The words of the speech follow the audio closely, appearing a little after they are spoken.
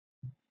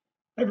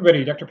Hi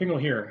everybody, Dr. Pingle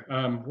here.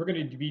 We're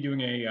going to be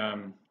doing a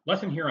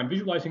lesson here on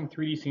visualizing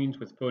 3D scenes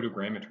with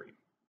photogrammetry.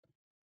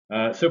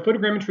 So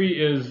photogrammetry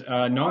is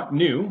not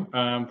new.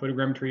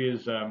 Photogrammetry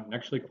is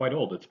actually quite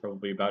old. It's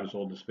probably about as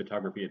old as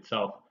photography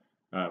itself.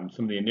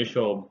 Some of the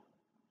initial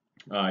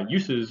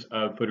uses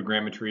of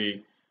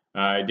photogrammetry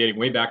dating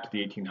way back to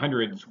the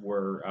 1800s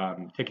were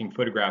taking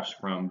photographs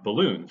from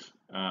balloons.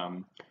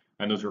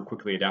 And those were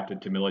quickly adapted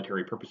to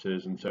military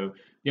purposes. And so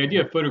the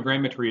idea of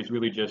photogrammetry is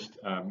really just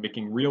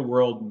making real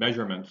world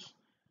measurements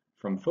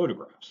from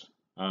photographs.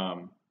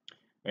 And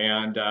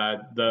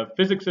the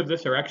physics of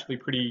this are actually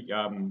pretty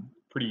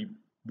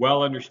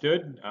well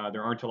understood.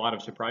 There aren't a lot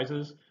of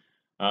surprises.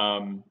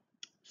 Um,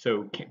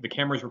 the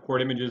cameras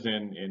record images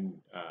in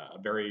a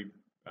very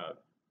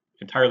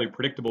entirely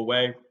predictable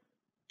way,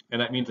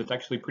 and that means it's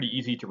actually pretty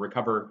easy to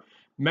recover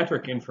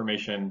metric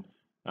information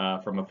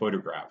from a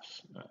photograph,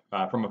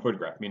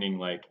 meaning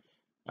like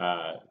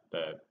uh,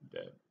 the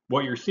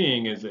what you're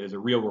seeing is a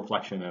real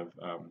reflection of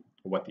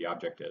what the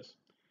object is.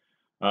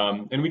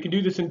 And we can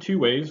do this in two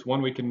ways.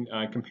 One, we can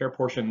compare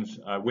portions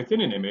within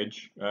an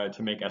image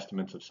to make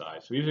estimates of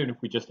size. So even if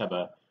we just have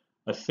a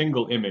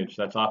single image,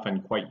 that's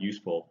often quite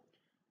useful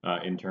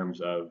in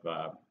terms of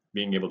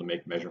being able to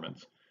make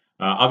measurements.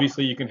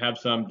 Obviously, you can have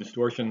some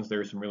distortions. There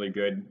are some really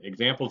good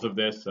examples of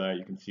this.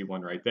 You can see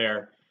one right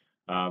there.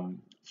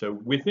 So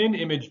within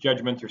image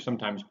judgments are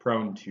sometimes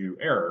prone to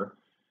error.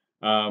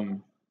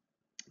 Um,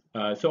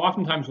 so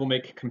oftentimes we'll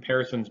make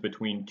comparisons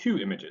between two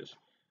images.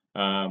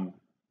 Um,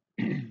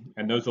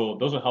 and those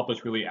will help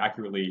us really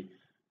accurately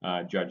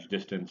judge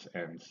distance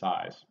and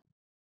size.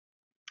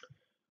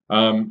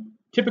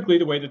 Typically,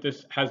 the way that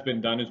this has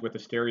been done is with a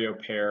stereo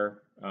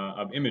pair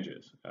of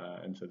images,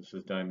 and so this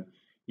is done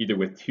either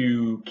with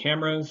two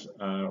cameras,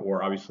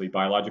 or obviously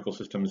biological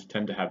systems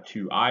tend to have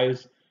two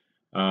eyes.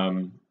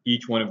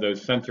 Each one of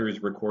those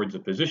sensors records a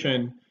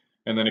position,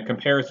 and then a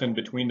comparison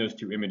between those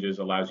two images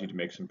allows you to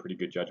make some pretty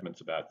good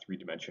judgments about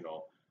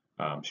three-dimensional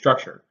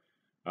structure.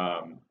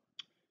 Um,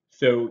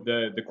 so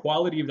the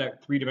quality of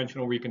that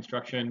three-dimensional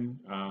reconstruction,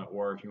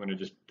 or if you want to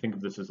just think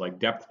of this as like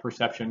depth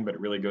perception, but it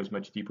really goes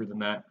much deeper than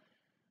that.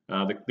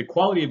 The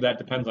quality of that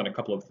depends on a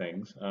couple of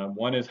things.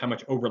 One is how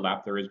much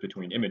overlap there is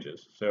between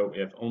images. So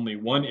if only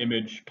one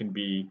image can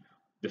be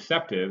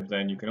deceptive,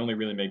 then you can only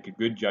really make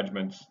good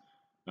judgments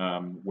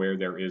where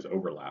there is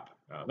overlap.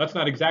 That's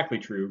not exactly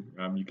true.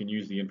 You can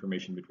use the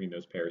information between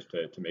those pairs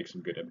to make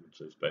some good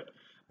inferences,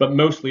 but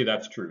mostly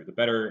that's true.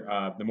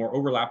 The more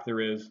overlap there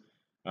is,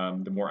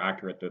 the more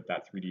accurate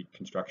that 3D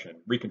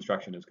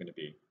reconstruction is going to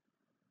be.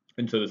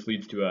 And so this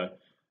leads to a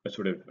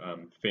sort of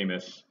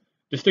famous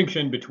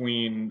distinction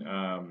between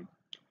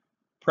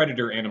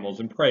predator animals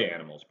and prey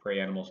animals. Prey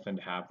animals tend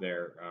to have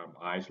their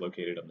eyes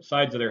located on the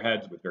sides of their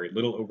heads with very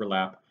little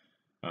overlap,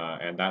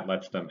 and that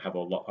lets them have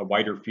a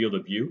wider field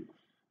of view.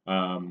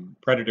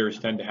 Predators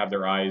tend to have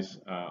their eyes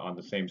on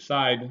the same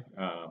side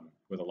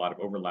with a lot of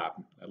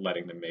overlap,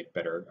 letting them make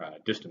better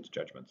distance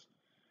judgments.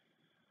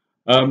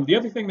 The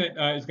other thing that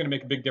is going to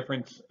make a big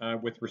difference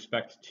with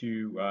respect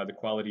to the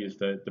quality is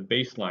the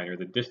baseline, or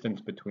the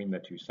distance between the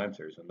two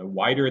sensors. And the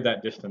wider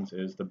that distance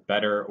is, the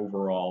better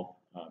overall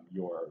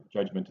your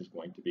judgment is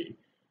going to be.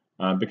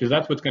 Because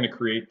that's what's going to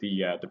create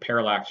the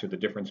parallax, or the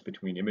difference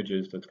between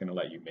images, that's going to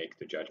let you make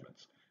the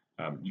judgments.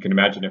 You can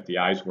imagine if the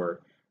eyes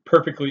were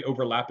perfectly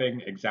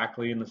overlapping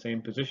exactly in the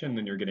same position,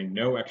 then you're getting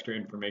no extra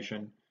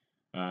information.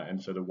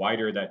 And so the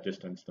wider that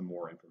distance, the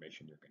more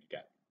information you're going to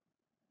get.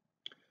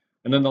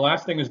 And then the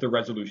last thing is the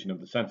resolution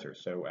of the sensor.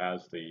 So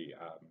as the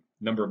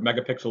number of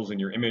megapixels in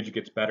your image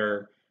gets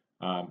better,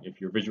 if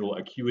your visual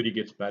acuity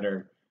gets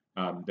better,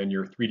 then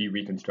your 3D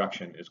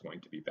reconstruction is going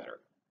to be better.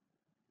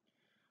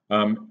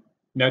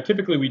 Now,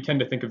 typically we tend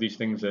to think of these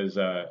things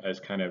as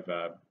kind of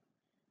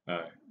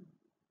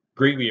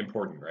greatly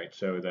important, right?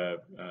 So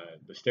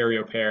the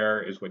stereo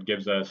pair is what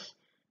gives us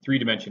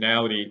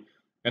three-dimensionality,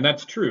 and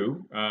that's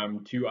true.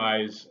 Two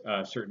eyes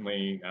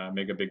certainly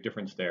make a big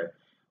difference there.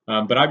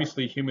 But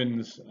obviously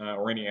humans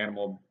or any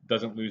animal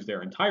doesn't lose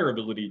their entire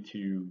ability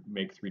to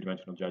make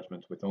three-dimensional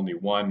judgments with only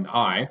one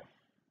eye.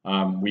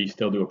 We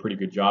still do a pretty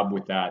good job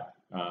with that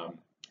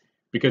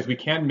because we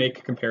can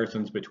make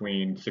comparisons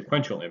between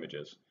sequential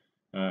images.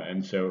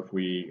 And so if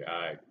we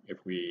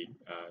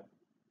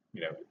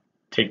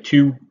take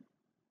two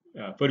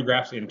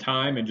photographs in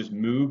time and just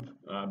move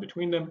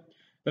between them,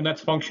 then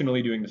that's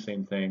functionally doing the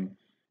same thing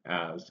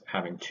as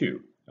having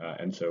two.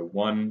 And so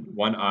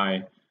one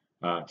eye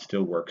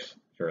still works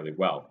fairly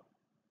well.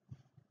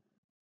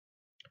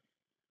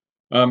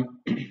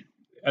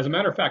 As a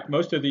matter of fact,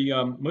 most of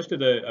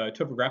the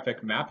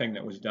topographic mapping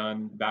that was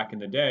done back in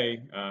the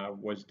day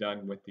was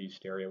done with these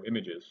stereo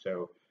images.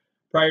 So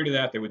prior to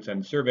that, they would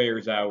send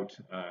surveyors out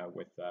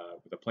with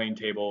a plane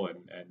table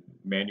and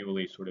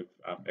manually sort of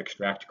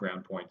extract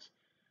ground points.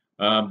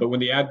 But when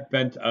the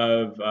advent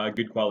of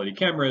good quality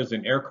cameras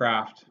and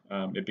aircraft,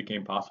 it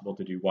became possible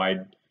to do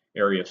wide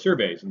area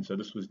surveys. And so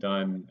this was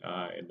done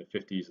in the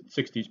 50s and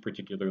 60s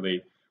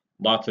particularly.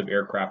 Lots of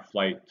aircraft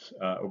flights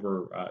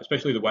over,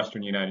 especially the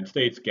western United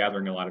States,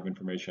 gathering a lot of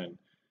information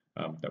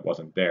that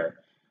wasn't there.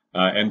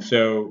 And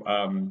so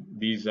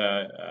these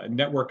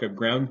network of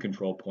ground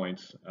control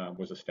points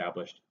was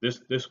established.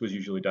 This was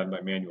usually done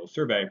by manual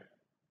survey,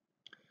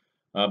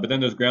 but then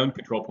those ground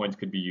control points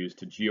could be used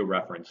to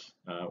georeference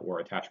or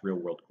attach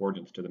real-world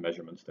coordinates to the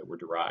measurements that were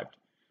derived.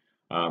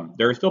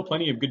 There are still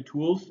plenty of good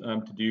tools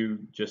to do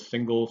just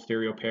single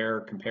stereo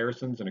pair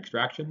comparisons and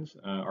extractions.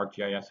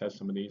 ArcGIS has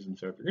some of these, and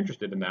so if you're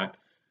interested in that,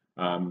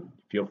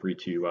 feel free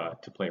to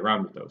play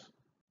around with those.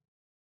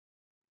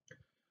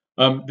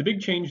 The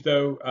big change,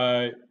 though,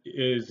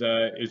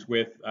 is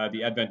with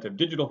the advent of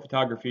digital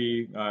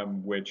photography,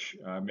 which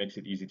makes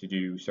it easy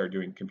to start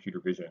doing computer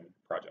vision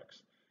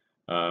projects.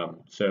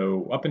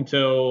 So up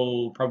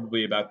until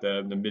probably about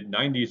the mid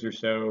 90s or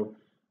so,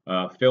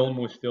 film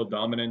was still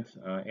dominant.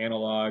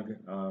 Analog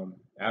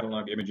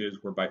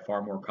images were by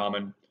far more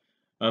common.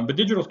 But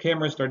digital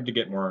cameras started to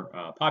get more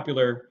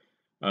popular,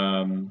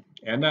 and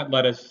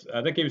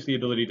that gave us the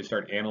ability to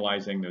start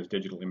analyzing those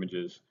digital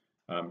images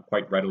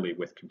quite readily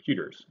with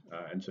computers.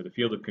 And so the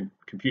field of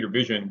computer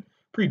vision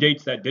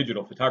predates that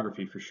digital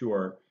photography for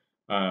sure,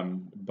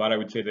 but I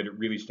would say that it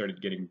really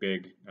started getting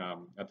big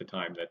at the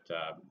time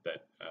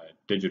that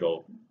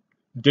digital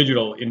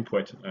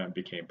input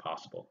became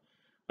possible.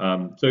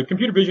 So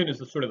computer vision is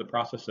sort of the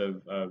process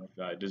of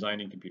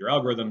designing computer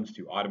algorithms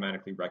to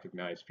automatically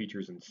recognize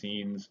features and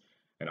scenes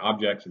and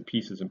objects and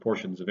pieces and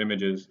portions of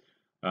images.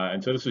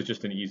 And so this is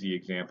just an easy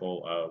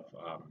example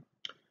of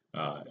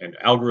an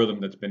algorithm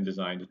that's been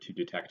designed to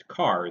detect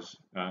cars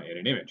in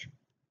an image.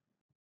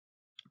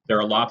 There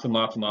are lots and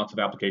lots and lots of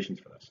applications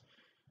for this.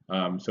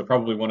 So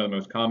probably one of the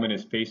most common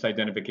is face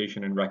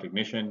identification and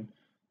recognition.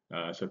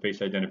 So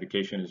face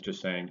identification is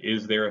just saying,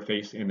 is there a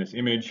face in this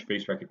image?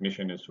 Face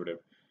recognition is sort of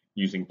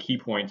using key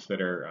points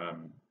that are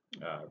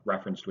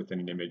referenced within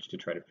an image to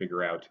try to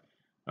figure out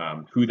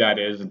who that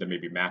is and to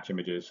maybe match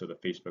images. So the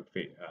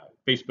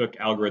Facebook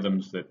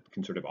algorithms that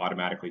can sort of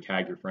automatically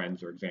tag your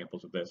friends are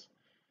examples of this.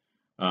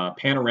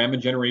 Panorama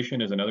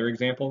generation is another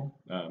example.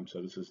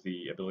 So this is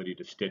the ability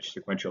to stitch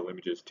sequential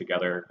images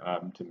together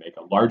to make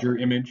a larger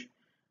image.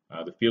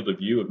 The field of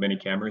view of many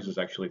cameras is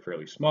actually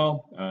fairly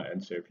small,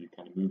 and so if you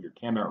kind of move your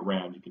camera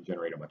around, you can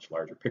generate a much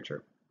larger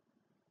picture.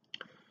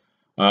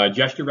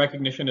 Gesture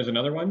recognition is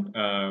another one.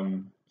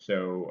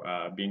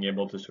 Being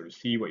able to sort of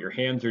see what your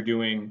hands are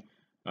doing.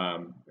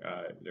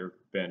 There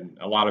have been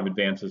a lot of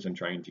advances in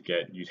trying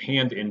to use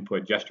hand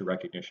input gesture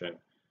recognition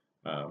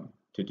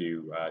to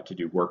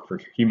do work for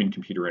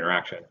human-computer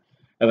interaction.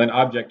 And then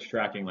object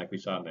tracking, like we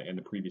saw in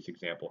the previous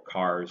example,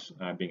 cars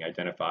being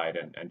identified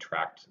and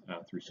tracked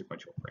through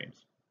sequential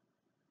frames.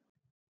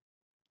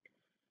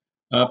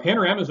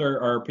 Panoramas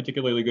are a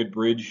particularly good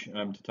bridge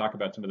to talk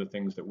about some of the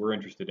things that we're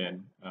interested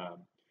in.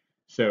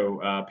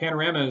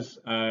 Panoramas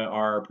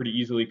are pretty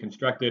easily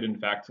constructed. In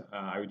fact,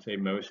 I would say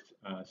most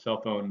cell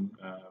phone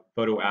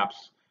photo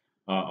apps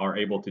are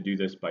able to do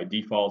this by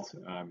default.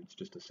 It's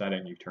just a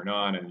setting you turn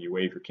on and you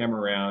wave your camera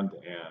around,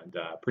 and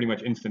pretty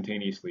much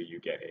instantaneously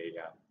you get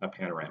a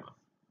panorama.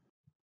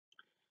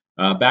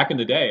 Back in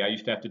the day, I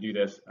used to have to do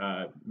this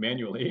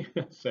manually.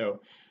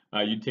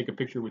 You'd take a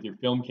picture with your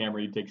film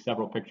camera, you'd take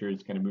several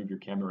pictures, kind of move your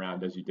camera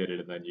around as you did it,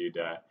 and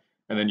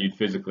then you'd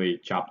physically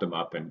chop them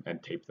up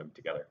and tape them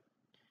together.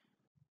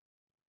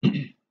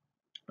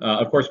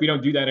 Of course, we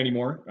don't do that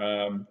anymore.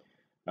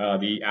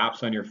 The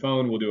apps on your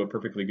phone will do a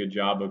perfectly good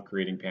job of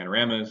creating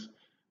panoramas.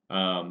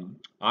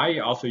 I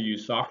also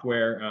use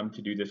software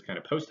to do this kind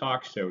of post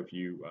hoc. So if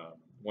you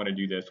want to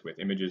do this with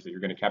images that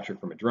you're going to capture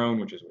from a drone,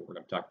 which is what we're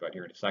going to talk about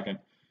here in a second,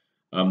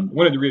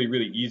 one of the really,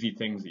 really easy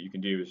things that you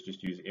can do is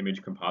just use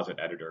Image Composite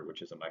Editor,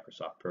 which is a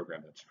Microsoft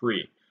program that's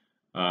free.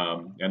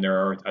 And there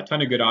are a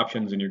ton of good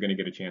options, and you're going to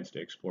get a chance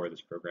to explore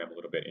this program a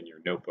little bit in your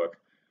notebook.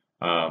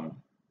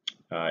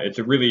 It's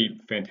a really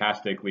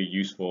fantastically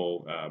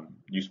useful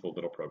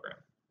little program.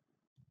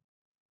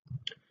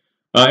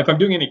 If I'm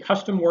doing any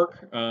custom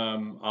work,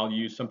 I'll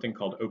use something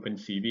called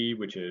OpenCV,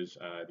 which is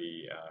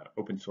the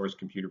open source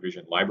computer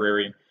vision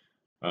library.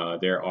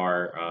 There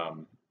are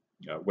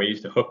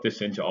ways to hook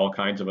this into all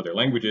kinds of other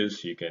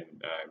languages. You can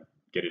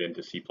get it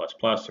into C++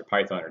 or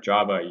Python or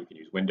Java. You can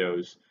use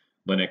Windows,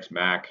 Linux,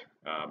 Mac,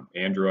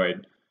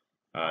 Android.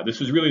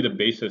 This is really the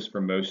basis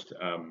for most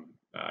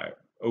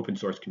open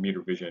source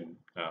computer vision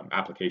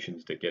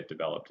applications that get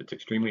developed. It's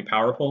extremely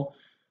powerful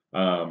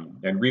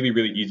and really,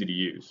 really easy to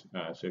use.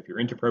 So if you're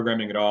into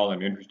programming at all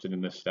and interested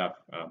in this stuff,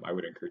 I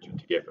would encourage you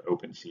to give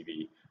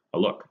OpenCV a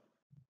look.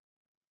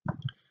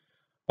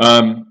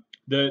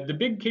 The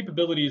big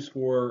capabilities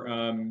for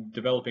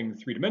developing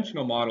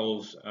three-dimensional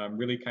models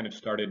really kind of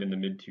started in the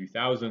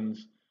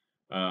mid-2000s.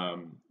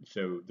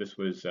 So this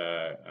was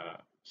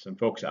some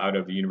folks out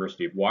of the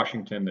University of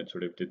Washington that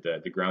sort of did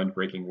the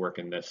groundbreaking work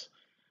in this.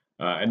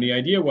 And the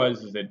idea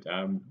was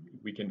that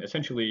we can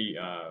essentially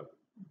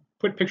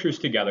put pictures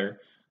together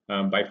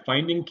by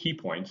finding key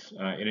points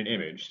in an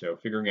image. So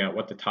figuring out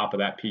what the top of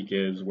that peak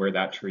is, where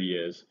that tree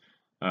is,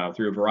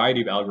 through a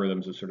variety of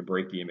algorithms to sort of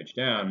break the image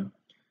down.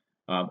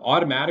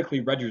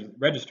 Automatically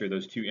register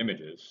those two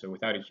images. So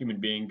without a human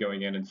being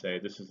going in and say,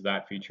 this is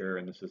that feature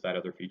and this is that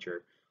other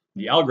feature,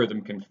 the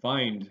algorithm can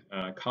find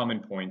common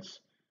points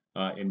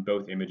in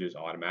both images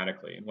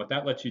automatically. And what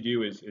that lets you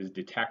do is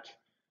detect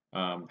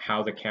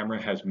how the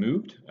camera has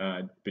moved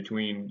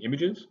between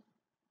images.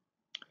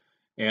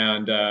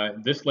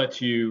 And this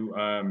lets you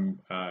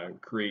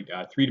create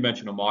a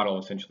three-dimensional model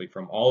essentially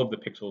from all of the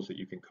pixels that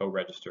you can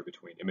co-register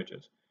between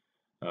images.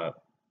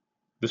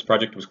 This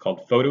project was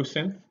called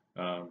Photosynth,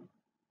 and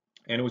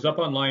it was up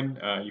online.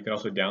 You can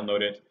also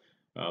download it.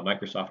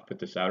 Microsoft put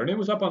this out, and it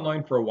was up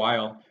online for a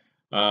while.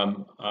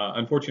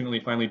 Unfortunately,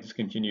 finally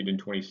discontinued in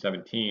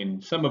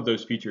 2017. Some of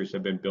those features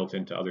have been built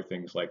into other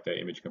things like the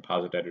image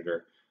composite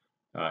editor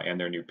and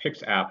their new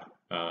Pix app.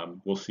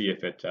 We'll see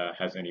if it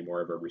has any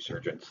more of a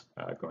resurgence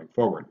going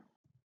forward.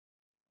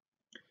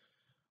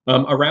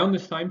 Around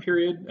this time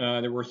period,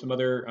 there were some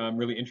other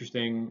really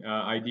interesting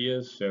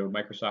ideas. So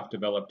Microsoft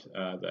developed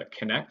the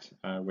Kinect,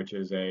 which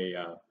is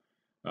a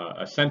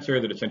sensor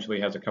that essentially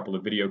has a couple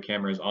of video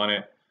cameras on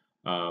it.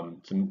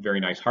 Some very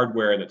nice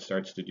hardware that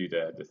starts to do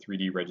the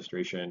 3D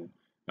registration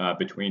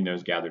between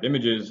those gathered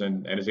images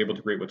and is able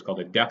to create what's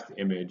called a depth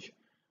image,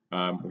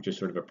 which is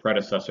sort of a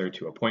predecessor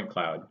to a point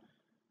cloud.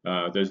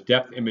 Those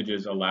depth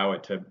images allow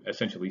it to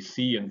essentially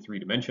see in 3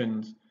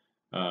 dimensions.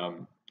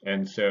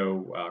 And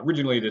so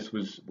originally this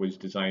was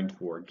designed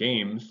for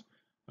games,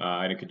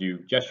 and it could do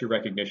gesture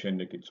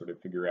recognition. It could sort of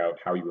figure out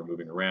how you were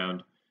moving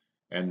around.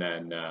 And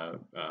then,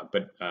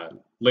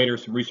 later,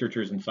 some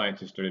researchers and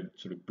scientists started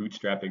sort of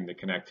bootstrapping the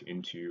Kinect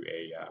into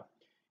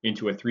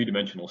a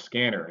 3-dimensional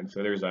scanner. And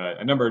so there's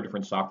a number of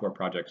different software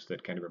projects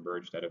that kind of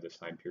emerged out of this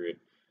time period.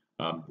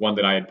 One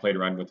that I had played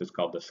around with is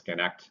called the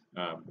Scanect,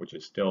 which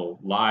is still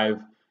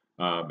live.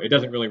 It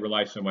doesn't really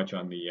rely so much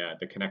on the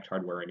Kinect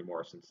hardware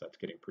anymore since that's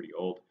getting pretty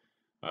old.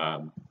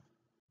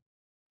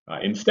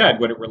 Instead,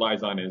 what it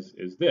relies on is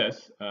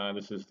this.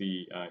 This is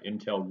the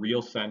Intel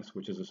RealSense,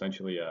 which is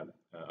essentially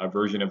a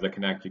version of the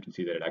Kinect. You can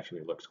see that it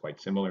actually looks quite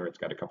similar. It's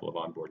got a couple of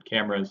onboard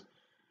cameras.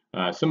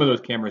 Some of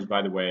those cameras,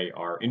 by the way,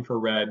 are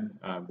infrared,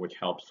 which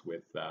helps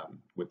with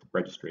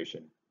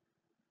registration.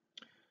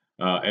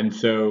 And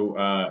so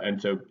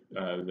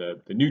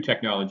the new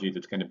technology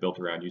that's kind of built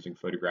around using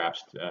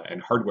photographs and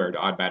hardware to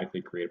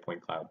automatically create a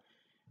point cloud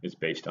is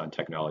based on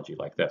technology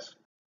like this.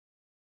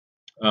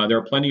 There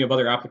are plenty of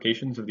other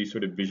applications of these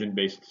sort of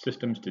vision-based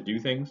systems to do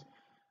things.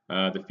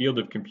 The field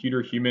of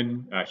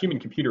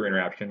human-computer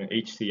interaction,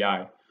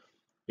 HCI,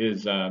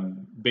 is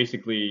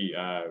basically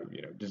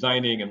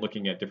designing and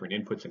looking at different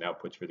inputs and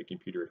outputs for the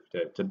computer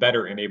to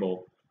better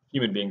enable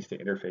human beings to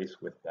interface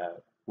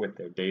with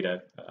their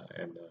data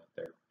and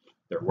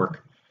their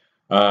work.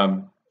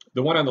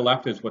 The one on the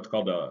left is what's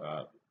called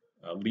a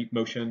leap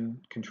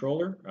motion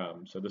controller.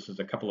 So this is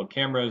a couple of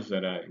cameras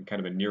that kind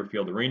of a near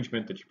field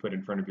arrangement that you put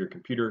in front of your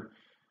computer.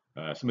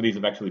 Some of these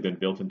have actually been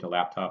built into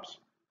laptops,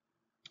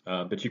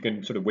 but you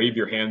can sort of wave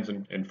your hands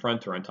in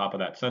front or on top of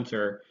that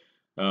sensor.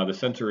 The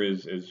sensor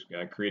is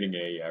creating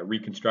a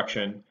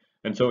reconstruction,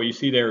 and so what you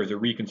see there is a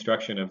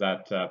reconstruction of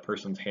that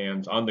person's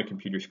hands on the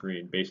computer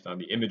screen based on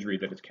the imagery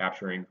that it's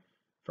capturing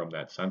from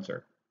that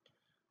sensor.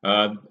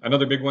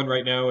 Another big one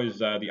right now is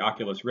the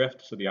Oculus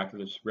Rift. So the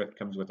Oculus Rift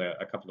comes with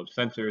a couple of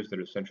sensors that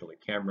are essentially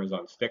cameras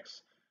on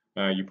sticks.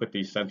 You put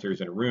these sensors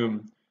in a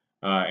room,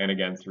 and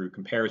again, through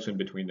comparison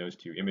between those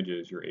two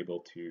images, you're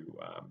able to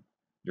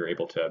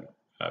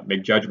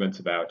make judgments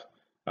about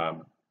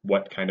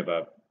what kind of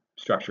a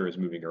structure is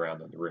moving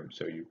around in the room.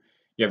 So you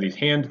have these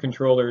hand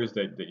controllers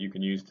that you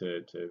can use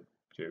to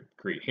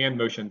create hand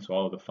motion. So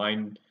all of the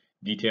fine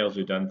details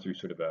are done through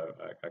sort of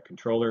a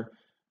controller.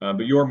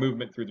 But your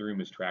movement through the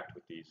room is tracked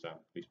with these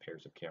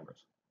pairs of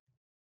cameras.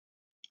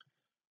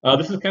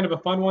 This is kind of a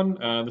fun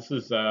one. This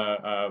is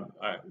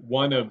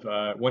one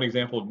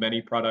example of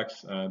many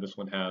products. This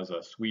one has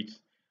a suite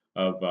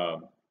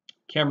of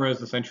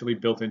cameras essentially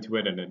built into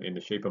it in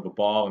the shape of a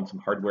ball and some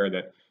hardware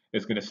that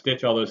is going to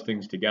stitch all those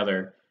things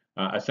together,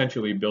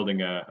 essentially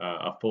building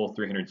a full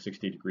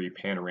 360-degree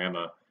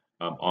panorama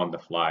on the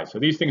fly. So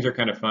these things are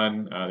kind of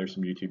fun. There's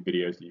some YouTube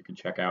videos that you can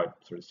check out,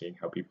 sort of seeing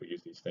how people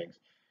use these things.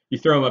 You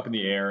throw them up in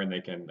the air and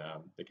they can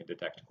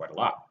detect quite a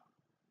lot.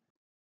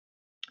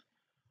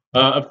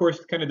 Of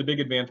course, kind of the big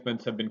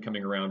advancements have been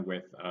coming around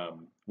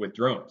with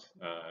drones.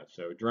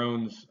 So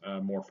drones,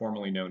 more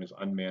formally known as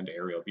unmanned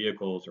aerial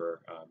vehicles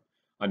or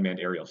unmanned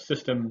aerial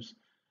systems,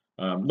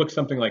 look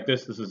something like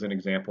this. This is an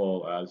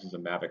example. This is a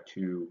Mavic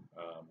 2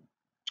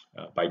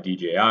 by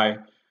DJI.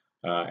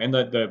 And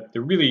the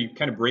really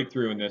kind of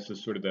breakthrough in this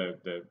is sort of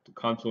the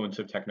confluence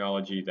of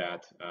technology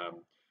that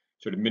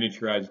sort of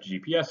miniaturized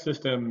GPS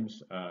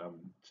systems,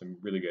 some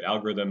really good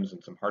algorithms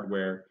and some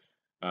hardware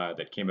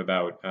that came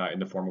about in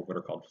the form of what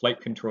are called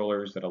flight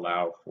controllers that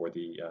allow for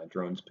the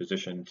drone's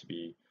position to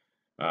be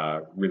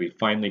really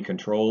finely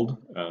controlled.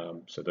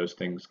 So those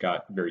things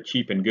got very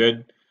cheap and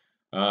good.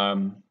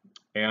 And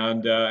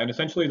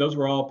essentially those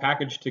were all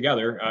packaged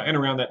together. And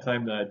around that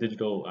time, the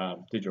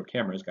digital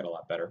cameras got a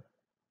lot better.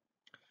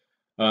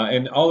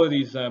 And all of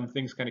these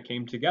things kind of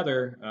came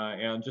together,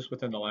 and just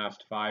within the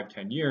last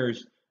 5-10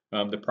 years,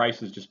 the price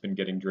has just been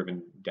getting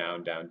driven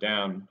down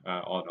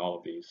on all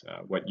of these.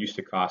 What used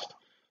to cost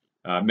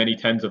many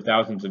tens of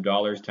thousands of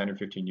dollars 10 or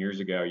 15 years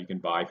ago you can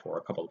buy for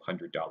a couple of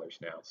 $100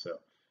 now. So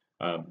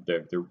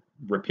the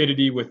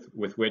rapidity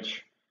with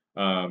which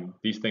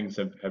these things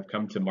have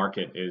come to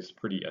market is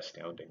pretty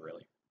astounding,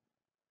 really.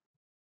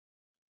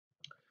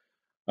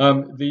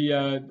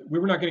 We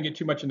were not going to get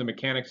too much in the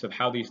mechanics of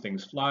how these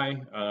things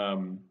fly,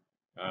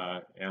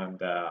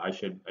 and I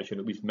should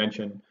at least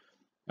mention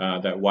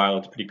that while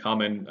it's pretty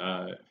common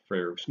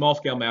for small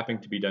scale mapping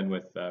to be done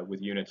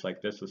with units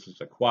like this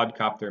is a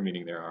quadcopter,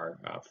 meaning there are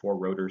 4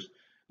 rotors.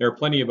 There are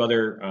plenty of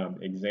other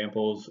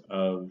examples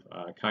of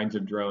kinds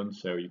of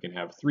drones. So you can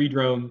have 3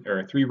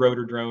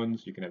 rotor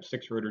drones, you can have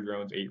 6 rotor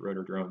drones, 8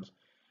 rotor drones.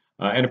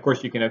 And of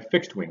course, you can have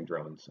fixed wing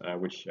drones,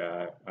 which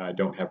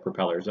don't have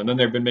propellers. And then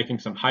they've been making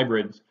some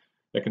hybrids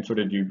that can sort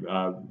of do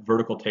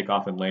vertical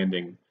takeoff and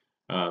landing,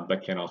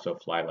 but can also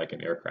fly like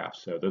an aircraft.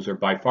 So those are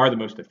by far the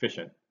most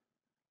efficient.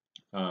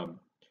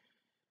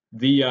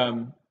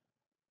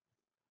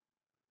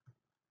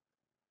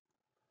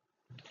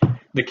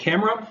 The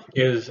camera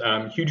is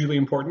hugely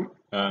important,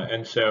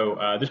 and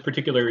so this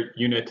particular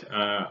unit,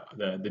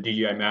 the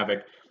DJI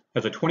Mavic,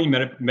 has a 20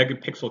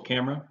 megapixel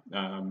camera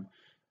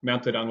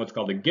mounted on what's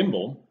called a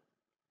gimbal.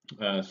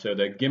 So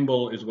the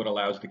gimbal is what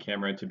allows the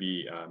camera to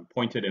be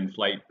pointed in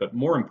flight, but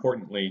more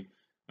importantly,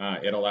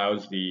 it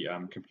allows the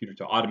computer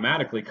to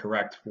automatically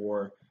correct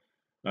for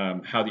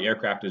how the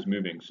aircraft is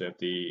moving. So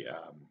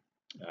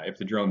if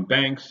the drone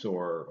banks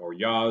or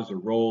yaws or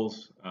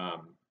rolls,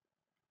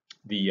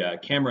 the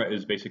camera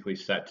is basically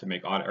set to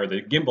make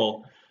the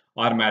gimbal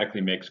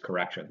automatically makes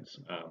corrections,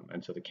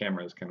 and so the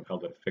camera is kind of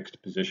held at a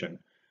fixed position.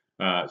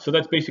 So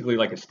that's basically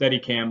like a steady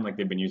cam, like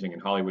they've been using in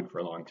Hollywood for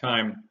a long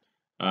time.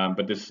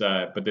 But this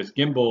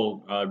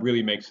gimbal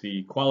really makes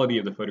the quality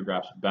of the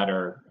photographs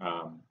better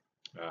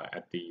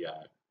at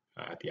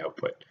the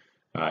output.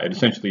 It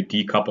essentially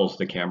decouples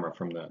the camera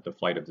from the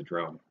flight of the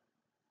drone.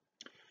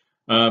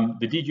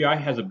 The DJI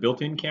has a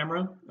built-in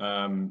camera.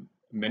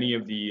 Many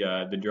of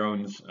the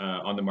drones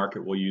on the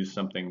market will use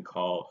something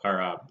called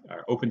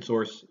open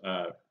source.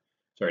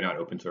 Sorry, not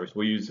open source.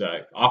 We'll use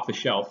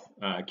off-the-shelf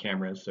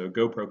cameras. So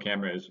GoPro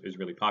camera is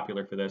really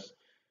popular for this.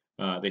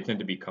 They tend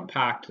to be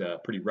compact,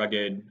 pretty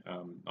rugged,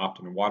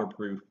 often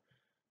waterproof.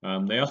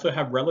 They also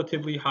have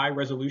relatively high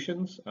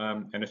resolutions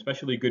and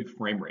especially good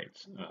frame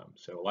rates.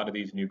 So a lot of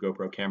these new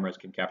GoPro cameras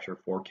can capture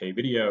 4K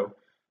video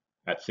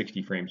at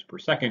 60 frames per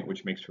second,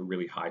 which makes for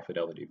really high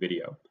fidelity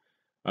video.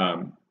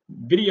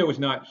 Video is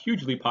not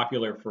hugely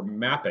popular for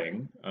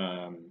mapping.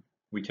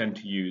 We tend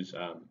to use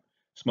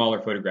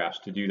smaller photographs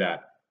to do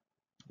that.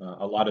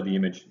 A lot of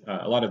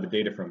the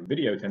data from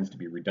video tends to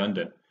be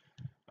redundant,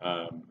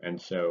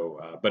 and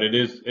so, but it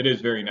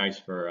is very nice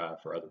for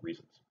other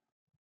reasons.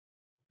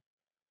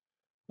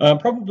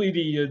 Probably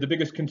the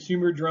biggest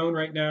consumer drone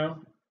right now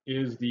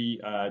is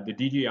the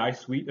DJI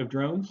suite of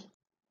drones.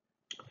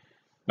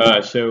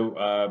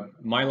 So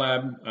my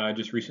lab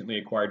just recently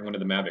acquired one of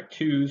the Mavic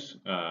 2s,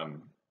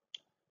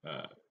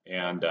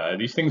 and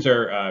these things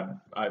are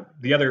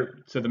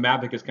so the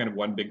Mavic is kind of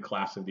one big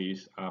class of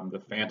these.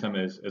 The Phantom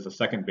is a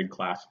second big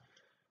class,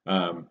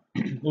 a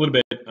little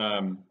bit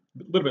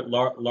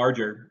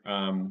larger,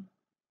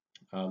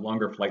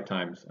 longer flight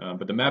times.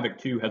 But the Mavic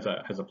 2 has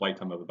a flight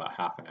time of about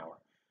half an hour,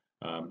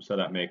 so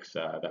that makes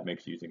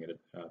using it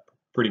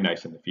pretty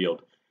nice in the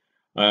field.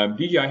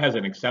 DJI has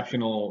an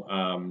exceptional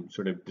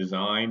sort of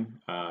design.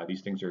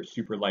 These things are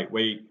super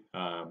lightweight.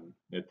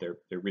 They're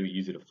really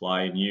easy to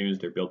fly and use.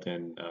 They're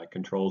built-in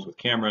controls with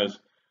cameras.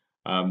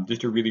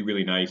 Just a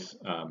really nice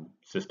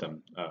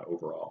system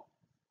overall.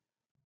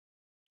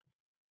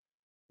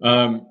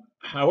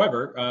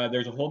 However,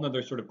 there's a whole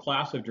nother sort of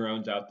class of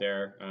drones out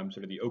there,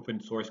 sort of the open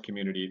source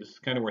community. This is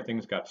kind of where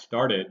things got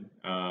started.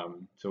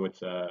 So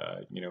it's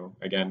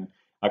again,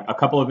 a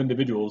couple of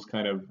individuals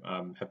kind of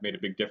have made a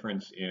big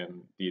difference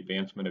in the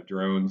advancement of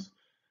drones.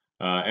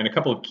 And a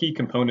couple of key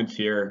components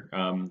here.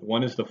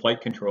 One is the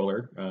flight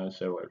controller.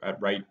 So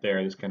right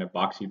there, this kind of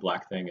boxy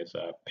black thing is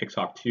a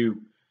Pixhawk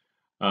 2.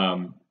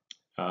 The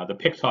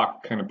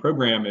Pixhawk kind of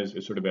program is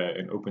sort of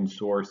an open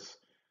source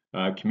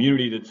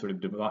community that sort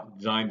of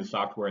designed the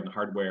software and the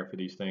hardware for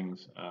these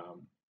things.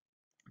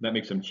 That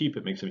makes them cheap.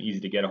 It makes them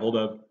easy to get a hold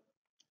of.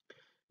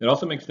 It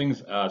also makes things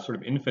sort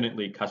of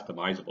infinitely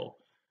customizable.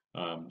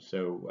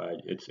 So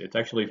it's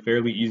actually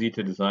fairly easy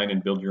to design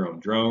and build your own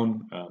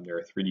drone. There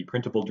are 3D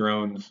printable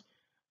drones.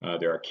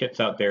 There are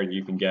kits out there that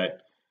you can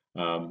get,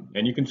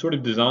 and you can sort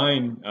of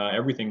design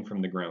everything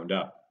from the ground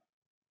up.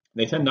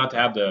 They tend not to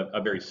have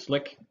a very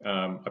slick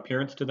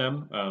appearance to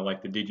them,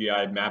 like the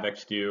DJI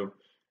Mavics do.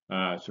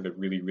 Sort of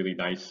really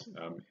nice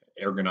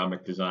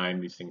ergonomic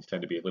design. These things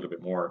tend to be a little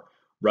bit more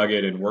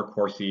rugged and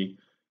workhorsey.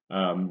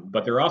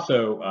 But they're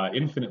also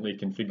infinitely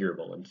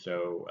configurable, and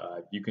so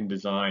you can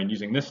design,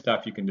 using this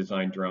stuff, you can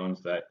design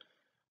drones that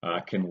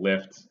can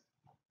lift,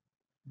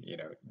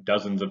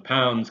 dozens of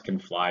pounds, can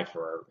fly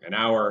for an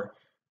hour.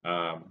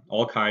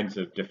 All kinds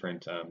of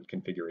different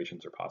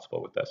configurations are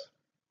possible with this.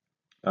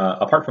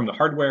 Apart from the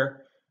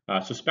hardware,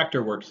 so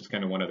SpectreWorks is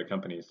kind of one of the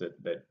companies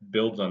that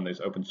builds on these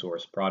open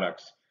source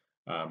products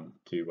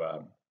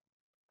to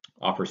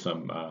offer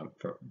some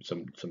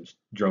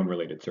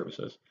drone-related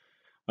services.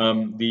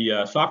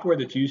 The software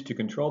that's used to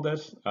control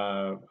this,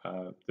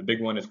 the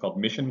big one is called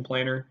Mission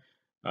Planner.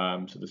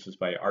 So this is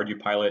by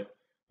ArduPilot.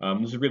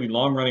 This is a really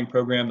long-running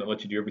program that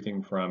lets you do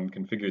everything from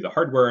configure the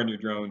hardware on your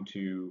drone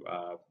to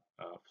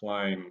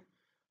flying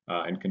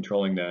and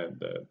controlling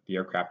the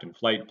aircraft in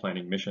flight,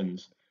 planning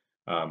missions.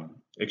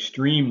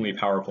 Extremely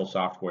powerful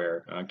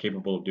software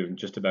capable of doing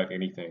just about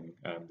anything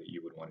that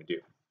you would want to do.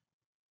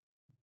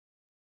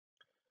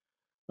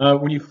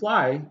 When you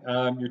fly,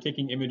 you're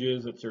taking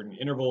images at certain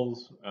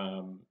intervals.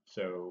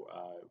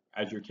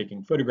 As you're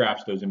taking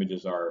photographs, those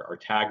images are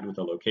tagged with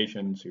a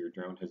location, so your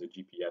drone has a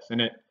GPS in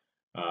it.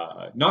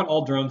 Not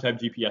all drones have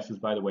GPSs,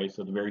 by the way,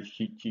 so the very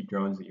cheap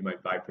drones that you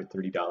might buy for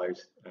 $30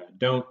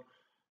 don't.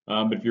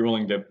 But if you're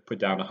willing to put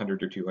down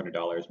 $100 or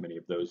 $200, many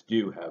of those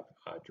do have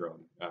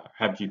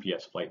have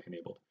GPS flight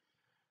enabled.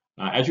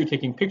 As you're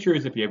taking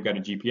pictures, if you've got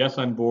a GPS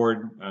on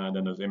board,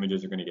 then those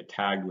images are going to get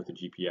tagged with a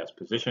GPS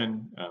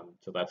position.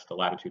 So that's the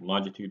latitude and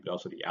longitude, but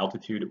also the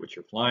altitude at which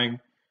you're flying.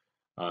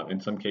 In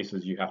some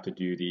cases, you have to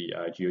do the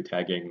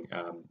geotagging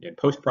in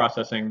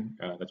post-processing.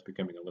 That's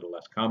becoming a little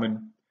less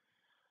common.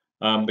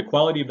 The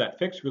quality of that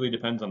fix really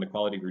depends on the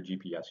quality of your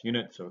GPS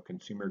unit. So a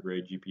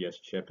consumer-grade GPS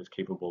chip is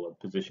capable of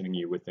positioning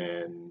you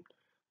within,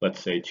 let's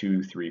say,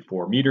 2, 3,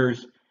 4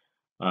 meters.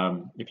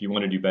 If you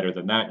want to do better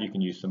than that, you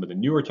can use some of the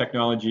newer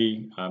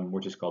technology,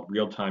 which is called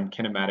real-time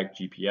kinematic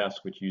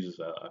GPS, which uses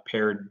a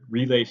paired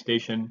relay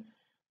station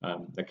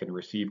that can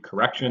receive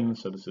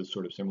corrections. So this is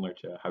sort of similar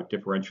to how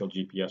differential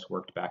GPS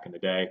worked back in the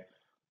day.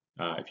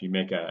 If you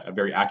make a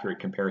very accurate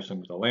comparison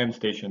with a land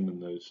station, then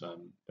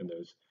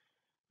those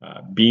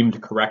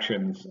beamed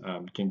corrections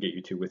can get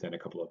you to within a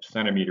couple of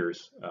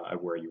centimeters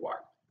of where you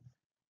are.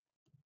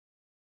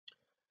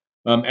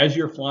 As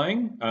you're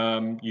flying,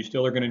 you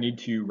still are going to need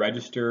to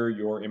register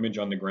your image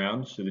on the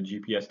ground. So the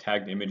GPS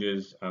tagged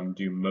images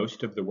do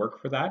most of the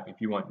work for that.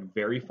 If you want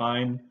very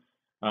fine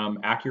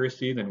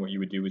accuracy, then what you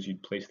would do is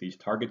you'd place these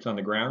targets on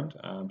the ground.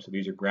 So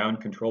these are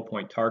ground control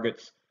point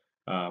targets.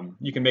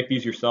 You can make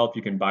these yourself.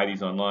 You can buy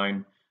these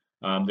online.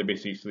 They're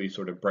basically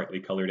sort of brightly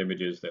colored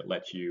images that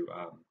let you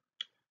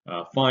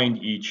find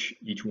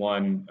each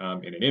one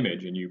in an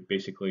image, and you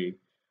basically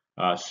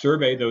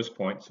survey those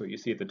points. So what you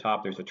see at the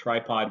top, there's a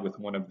tripod with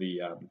one of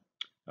the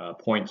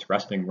points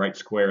resting right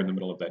square in the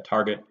middle of that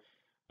target.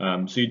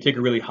 So you take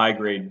a really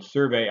high-grade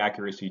survey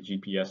accuracy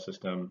GPS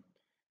system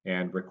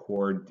and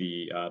record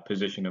the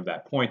position of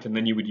that point, and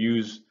then you would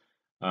use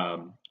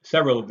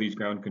several of these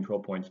ground control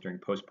points during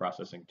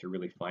post-processing to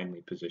really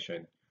finely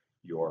position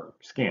your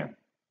scan.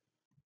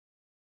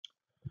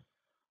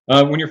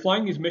 When you're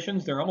flying these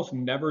missions, they're almost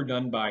never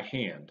done by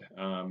hand.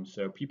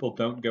 So people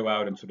don't go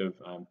out and sort of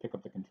pick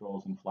up the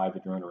controls and fly the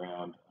drone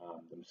around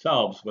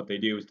themselves. What they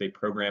do is they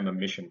program a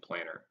mission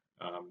planner.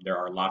 There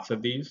are lots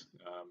of these.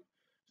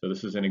 So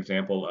this is an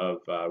example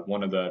of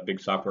one of the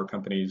big software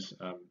companies'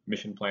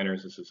 mission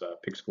planners. This is a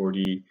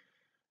Pix4D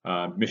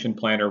mission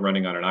planner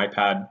running on an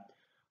iPad.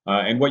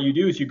 And what you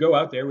do is you go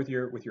out there with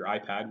your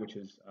iPad, which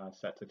is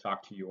set to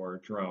talk to your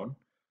drone.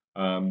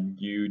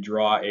 You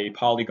draw a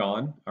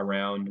polygon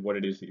around what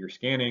it is that you're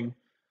scanning,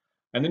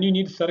 and then you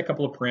need to set a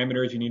couple of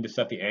parameters. You need to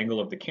set the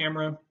angle of the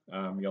camera.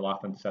 You'll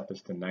often set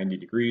this to 90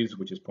 degrees,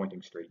 which is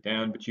pointing straight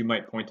down, but you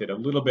might point it a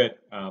little bit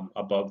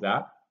above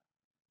that.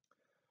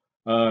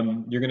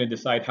 You're going to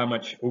decide how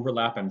much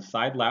overlap and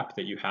side lap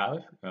that you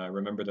have.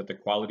 Remember that the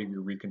quality of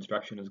your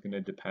reconstruction is going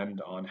to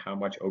depend on how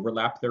much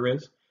overlap there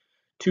is.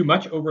 Too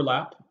much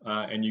overlap,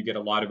 and you get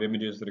a lot of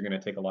images that are going to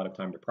take a lot of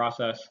time to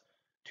process.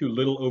 Too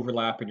little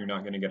overlap and you're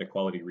not going to get a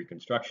quality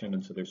reconstruction,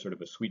 and so there's sort of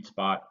a sweet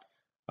spot.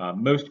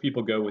 Most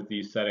people go with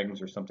these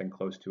settings or something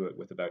close to it,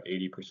 with about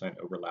 80%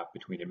 overlap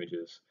between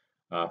images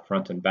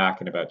front and back,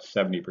 and about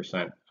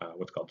 70%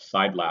 what's called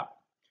side lap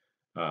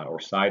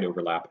or side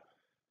overlap.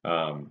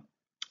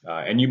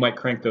 And you might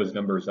crank those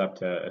numbers up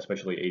to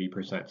especially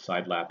 80%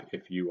 side lap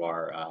if you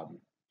are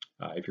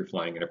if you're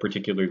flying in a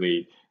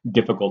particularly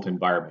difficult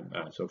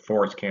environment. So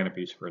forest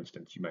canopies, for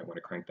instance, you might want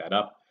to crank that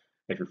up.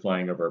 If you're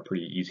flying over a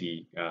pretty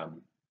easy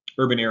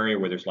urban area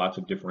where there's lots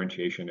of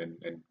differentiation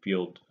and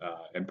field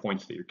and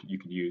points that you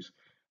can use,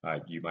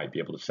 you might be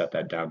able to set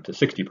that down to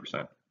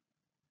 60%.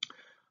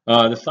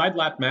 The side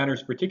lap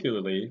matters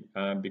particularly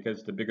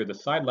because the bigger the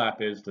side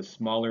lap is, the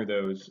smaller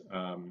those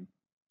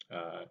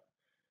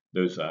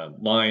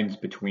lines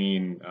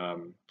between,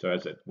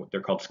 what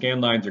they're called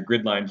scan lines or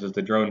grid lines, as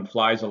the drone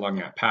flies along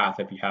that path.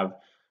 If you have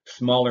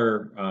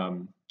smaller,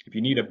 if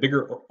you need a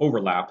bigger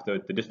overlap, the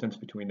distance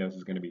between those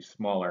is going to be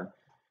smaller,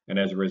 and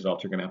as a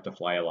result, you're going to have to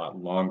fly a lot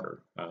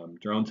longer.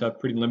 Drones have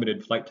pretty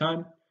limited flight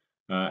time,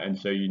 and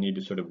so you need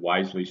to sort of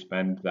wisely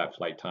spend that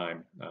flight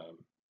time,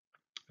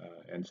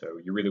 and so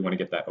you really want to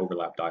get that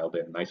overlap dialed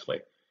in nicely.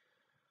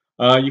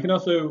 You can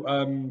also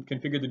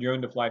configure the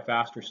drone to fly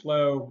fast or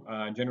slow.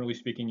 Generally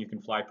speaking, you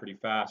can fly pretty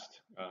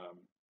fast.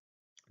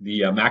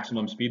 The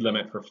maximum speed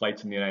limit for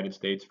flights in the United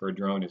States for a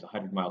drone is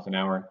 100 miles an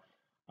hour.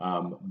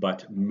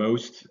 But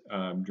most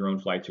drone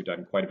flights are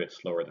done quite a bit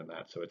slower than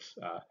that. So it's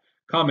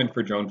common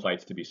for drone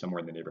flights to be somewhere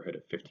in the neighborhood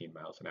of 15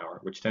 miles an hour,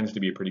 which tends to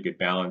be a pretty good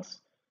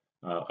balance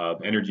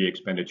of energy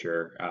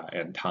expenditure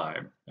and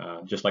time.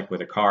 Just like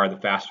with a car, the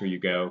faster you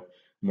go,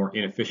 the more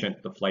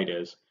inefficient the flight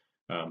is.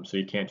 So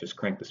you can't just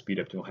crank the speed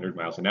up to 100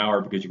 miles an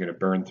hour because you're going to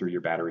burn through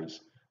your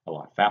batteries a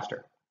lot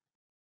faster.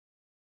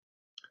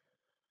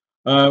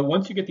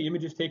 Once you get the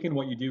images taken,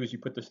 what you do is you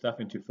put this stuff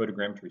into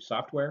photogrammetry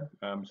software.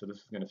 So this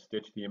is going to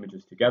stitch the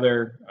images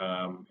together.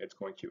 It's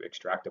going to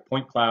extract a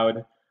point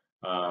cloud.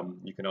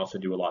 You can also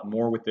do a lot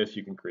more with this.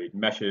 You can create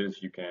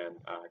meshes. You can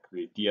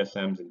create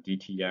DSMs and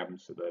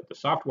DTMs. So the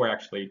software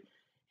actually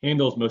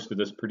handles most of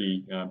this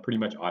pretty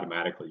much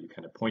automatically. You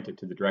kind of point it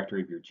to the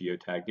directory of your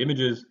geotagged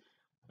images,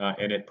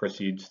 and it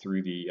proceeds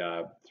through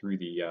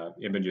the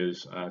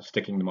images,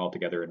 sticking them all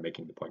together and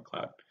making the point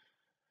cloud.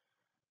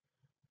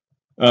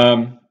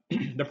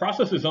 The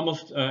process is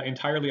almost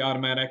entirely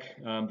automatic,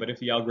 but if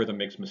the algorithm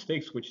makes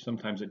mistakes, which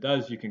sometimes it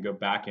does, you can go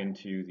back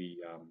into the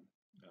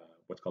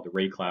what's called the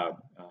ray cloud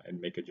and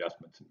make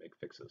adjustments and make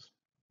fixes.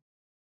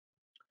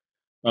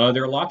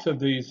 There are lots of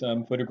these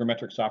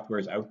photogrammetric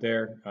softwares out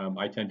there.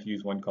 I tend to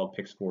use one called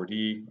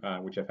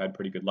Pix4D, which I've had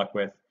pretty good luck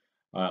with.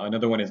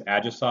 Another one is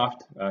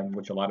Agisoft,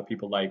 which a lot of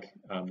people like.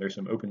 There's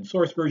some open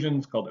source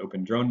versions called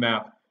Open Drone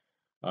Map.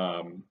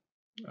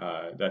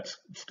 That's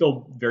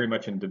still very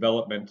much in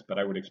development, but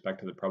I would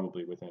expect that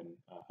probably within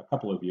a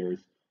couple of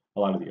years, a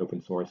lot of the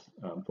open source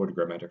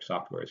photogrammetric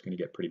software is going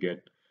to get pretty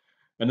good.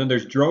 And then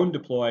there's Drone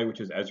Deploy, which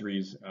is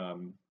Esri's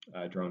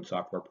drone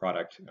software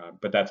product,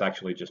 but that's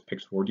actually just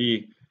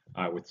Pix4D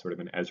with sort of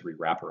an Esri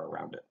wrapper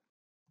around it.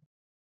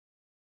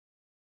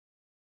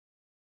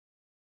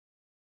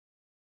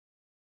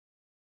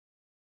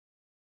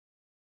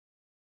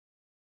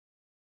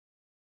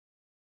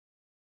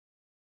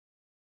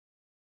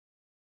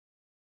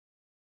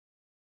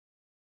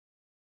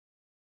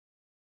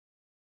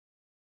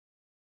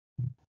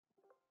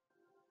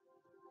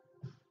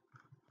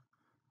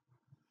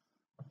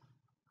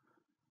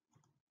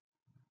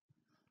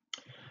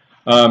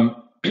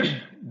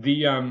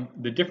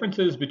 The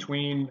differences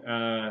between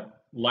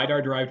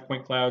LiDAR-derived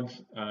point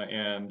clouds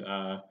and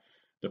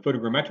the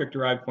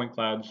photogrammetric-derived point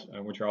clouds,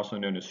 which are also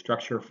known as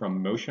structure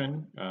from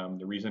motion.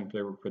 The reason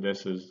for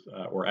this is,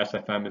 or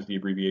SFM is the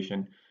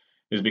abbreviation,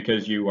 is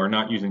because you are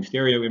not using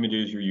stereo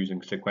images, you're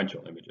using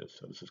sequential images.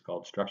 So this is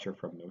called structure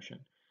from motion.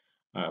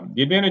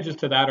 The advantages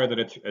to that are that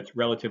it's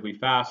relatively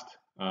fast.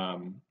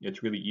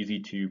 It's really easy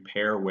to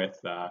pair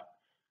with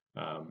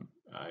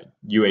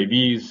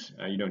UAVs.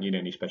 You don't need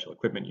any special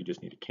equipment, you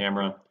just need a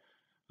camera.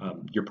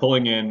 You're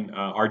pulling in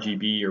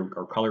RGB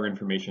or color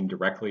information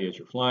directly as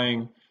you're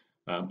flying,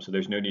 so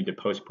there's no need to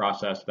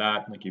post-process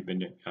that like you've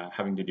been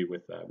having to do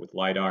with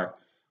LiDAR.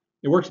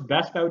 It works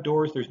best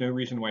outdoors. There's no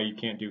reason why you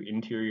can't do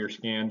interior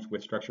scans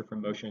with structure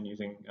from motion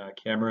using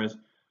cameras.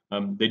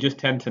 They just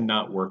tend to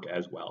not work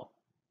as well.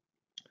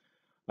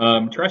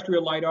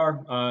 Terrestrial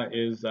LiDAR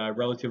is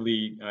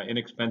relatively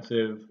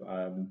inexpensive,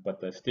 but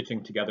the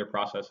stitching together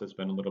process has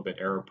been a little bit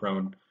error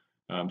prone.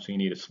 So you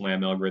need a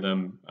SLAM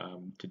algorithm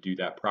to do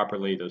that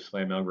properly. Those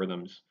SLAM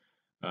algorithms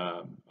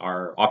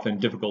are often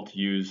difficult to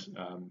use.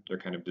 They're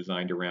kind of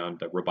designed around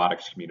the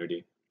robotics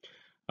community.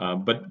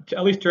 But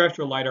at least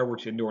terrestrial LiDAR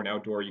works indoor and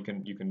outdoor. You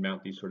can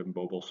mount these sort of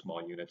mobile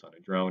small units on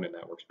a drone, and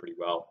that works pretty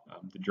well.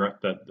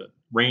 The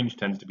range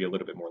tends to be a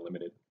little bit more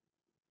limited.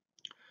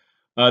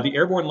 The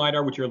airborne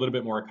LiDAR, which you're a little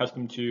bit more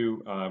accustomed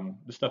to,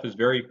 this stuff is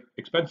very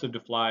expensive to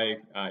fly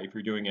if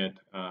you're doing it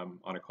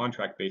on a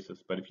contract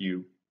basis. But if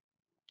you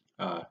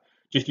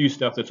just use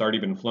stuff that's already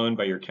been flown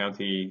by your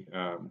county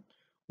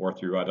or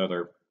through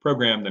another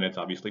program, then it's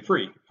obviously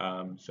free.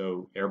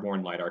 So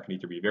airborne LiDAR can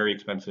either be very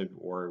expensive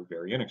or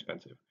very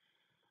inexpensive.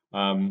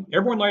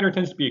 Airborne LiDAR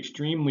tends to be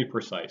extremely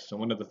precise. So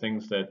one of the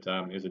things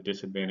that is a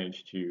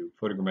disadvantage to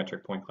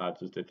photogrammetric point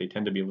clouds is that they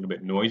tend to be a little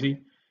bit noisy.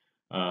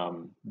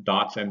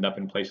 Dots end up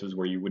in places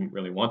where you wouldn't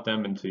really want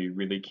them, and so you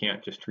really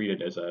can't just treat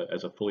it as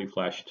a fully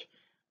fleshed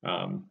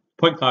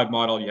point cloud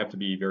model. You have to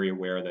be very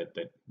aware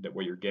that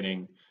what you're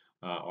getting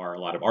are a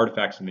lot of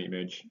artifacts in the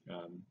image,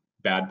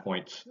 bad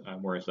points,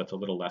 whereas that's a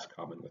little less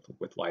common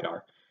with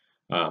LiDAR.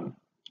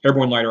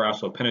 Airborne LiDAR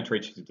also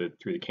penetrates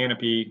through the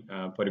canopy.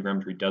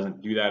 Photogrammetry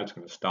doesn't do that. It's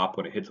going to stop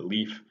when it hits a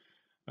leaf.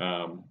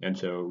 And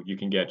so you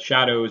can get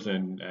shadows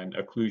and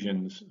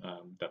occlusions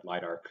that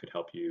LiDAR could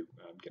help you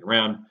get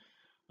around.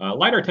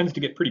 LiDAR tends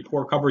to get pretty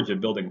poor coverage of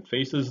building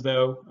faces,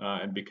 though,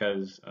 and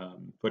because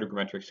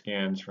photogrammetric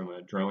scans from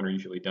a drone are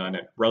usually done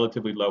at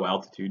relatively low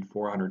altitude,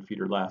 400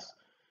 feet or less,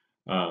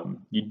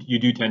 you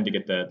do tend to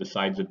get the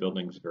sides of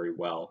buildings very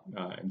well,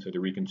 and so the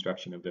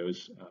reconstruction of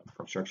those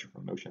from structure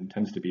from motion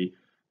tends to be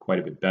quite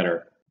a bit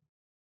better.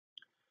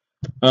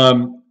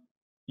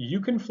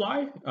 You can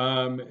fly.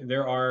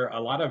 There are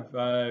a lot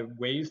of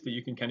ways that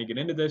you can kind of get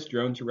into this.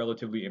 Drones are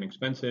relatively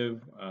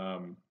inexpensive.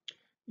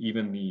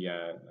 Even the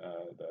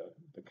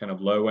kind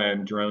of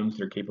low-end drones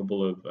that are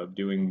capable of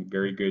doing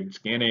very good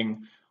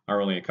scanning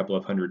are only a couple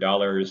of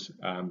 $100s.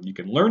 You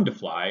can learn to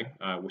fly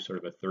with sort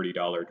of a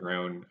 $30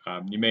 drone.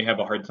 You may have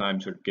a hard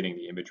time sort of getting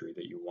the imagery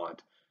that you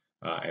want.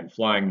 and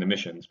flying the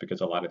missions,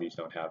 because a lot of these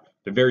don't have,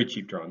 the very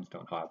cheap drones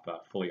don't have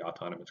fully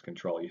autonomous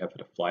control. You have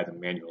to fly them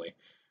manually,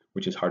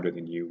 which is harder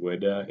than you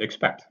would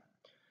expect.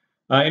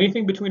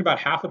 Anything between about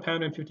half a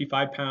pound and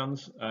 55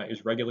 pounds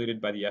is regulated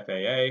by the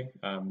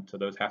FAA, so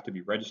those have to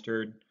be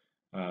registered.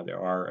 There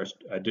are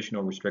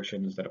additional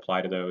restrictions that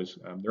apply to those.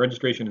 The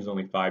registration is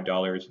only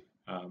 $5.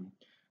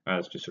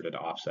 That's just sort of to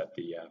offset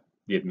the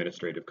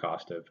administrative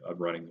cost of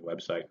running the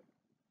website.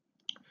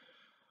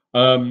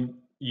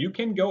 You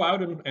can go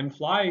out and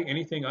fly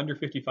anything under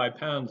 55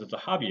 pounds as a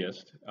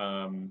hobbyist.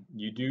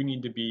 You do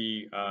need to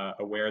be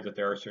aware that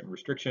there are certain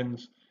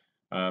restrictions.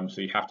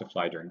 So you have to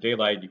fly during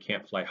daylight. You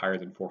can't fly higher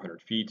than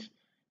 400 feet.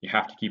 You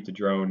have to keep the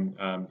drone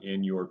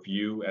in your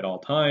view at all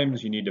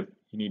times. You need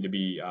to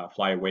be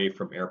fly away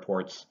from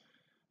airports.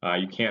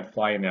 You can't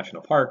fly in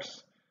national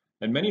parks,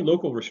 and many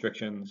local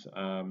restrictions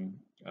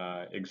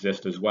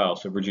exist as well.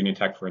 So Virginia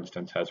Tech, for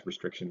instance, has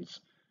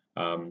restrictions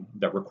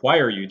that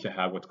require you to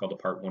have what's called a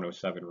Part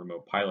 107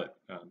 remote pilot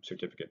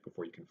certificate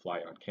before you can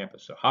fly on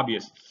campus. So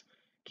hobbyists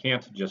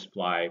can't just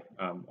fly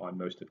on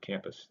most of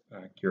campus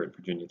here at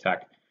Virginia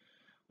Tech.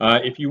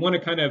 If you want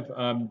to kind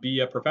of be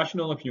a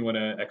professional, if you want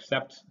to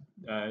accept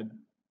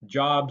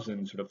jobs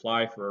and sort of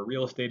fly for a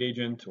real estate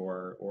agent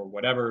or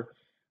whatever,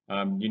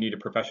 you need a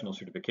professional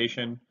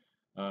certification.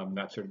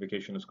 That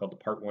certification is called the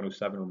Part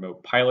 107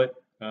 Remote Pilot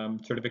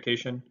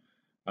certification.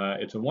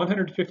 It's a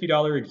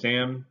 $150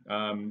 exam.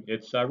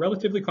 It's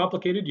relatively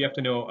complicated. You have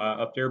to know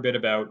a fair bit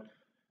about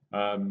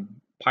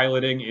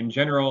piloting in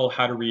general,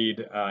 how to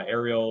read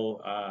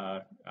aerial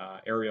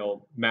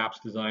maps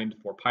designed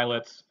for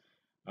pilots.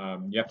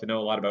 You have to know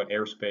a lot about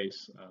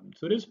airspace.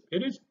 So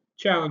it is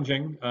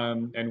challenging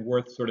and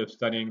worth sort of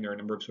studying. There are a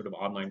number of sort of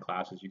online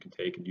classes you can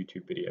take and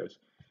YouTube videos.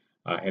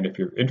 And if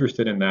you're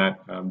interested in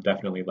that,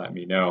 definitely let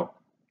me know.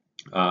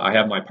 I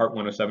have my Part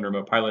 107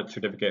 remote pilot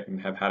certificate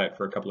and have had it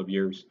for a couple of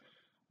years.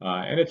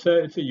 And it's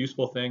a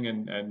useful thing,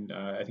 and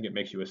I think it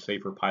makes you a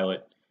safer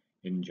pilot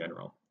in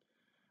general.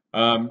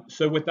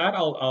 So with that,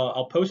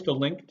 I'll post a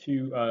link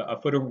to a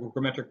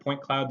photogrammetric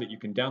point cloud that you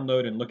can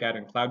download and look at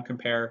in Cloud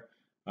Compare.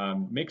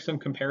 Make some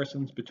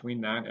comparisons between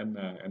that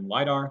and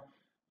LiDAR,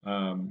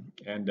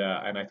 and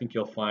I think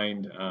you'll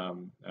find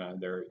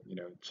there are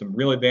some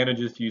real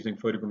advantages to using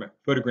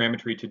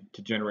photogrammetry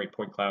to generate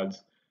point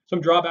clouds. Some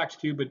drawbacks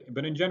too,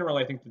 but in general,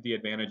 I think that the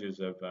advantages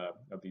of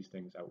these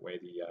things outweigh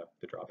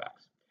the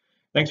drawbacks.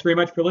 Thanks very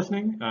much for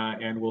listening,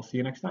 and we'll see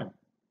you next time.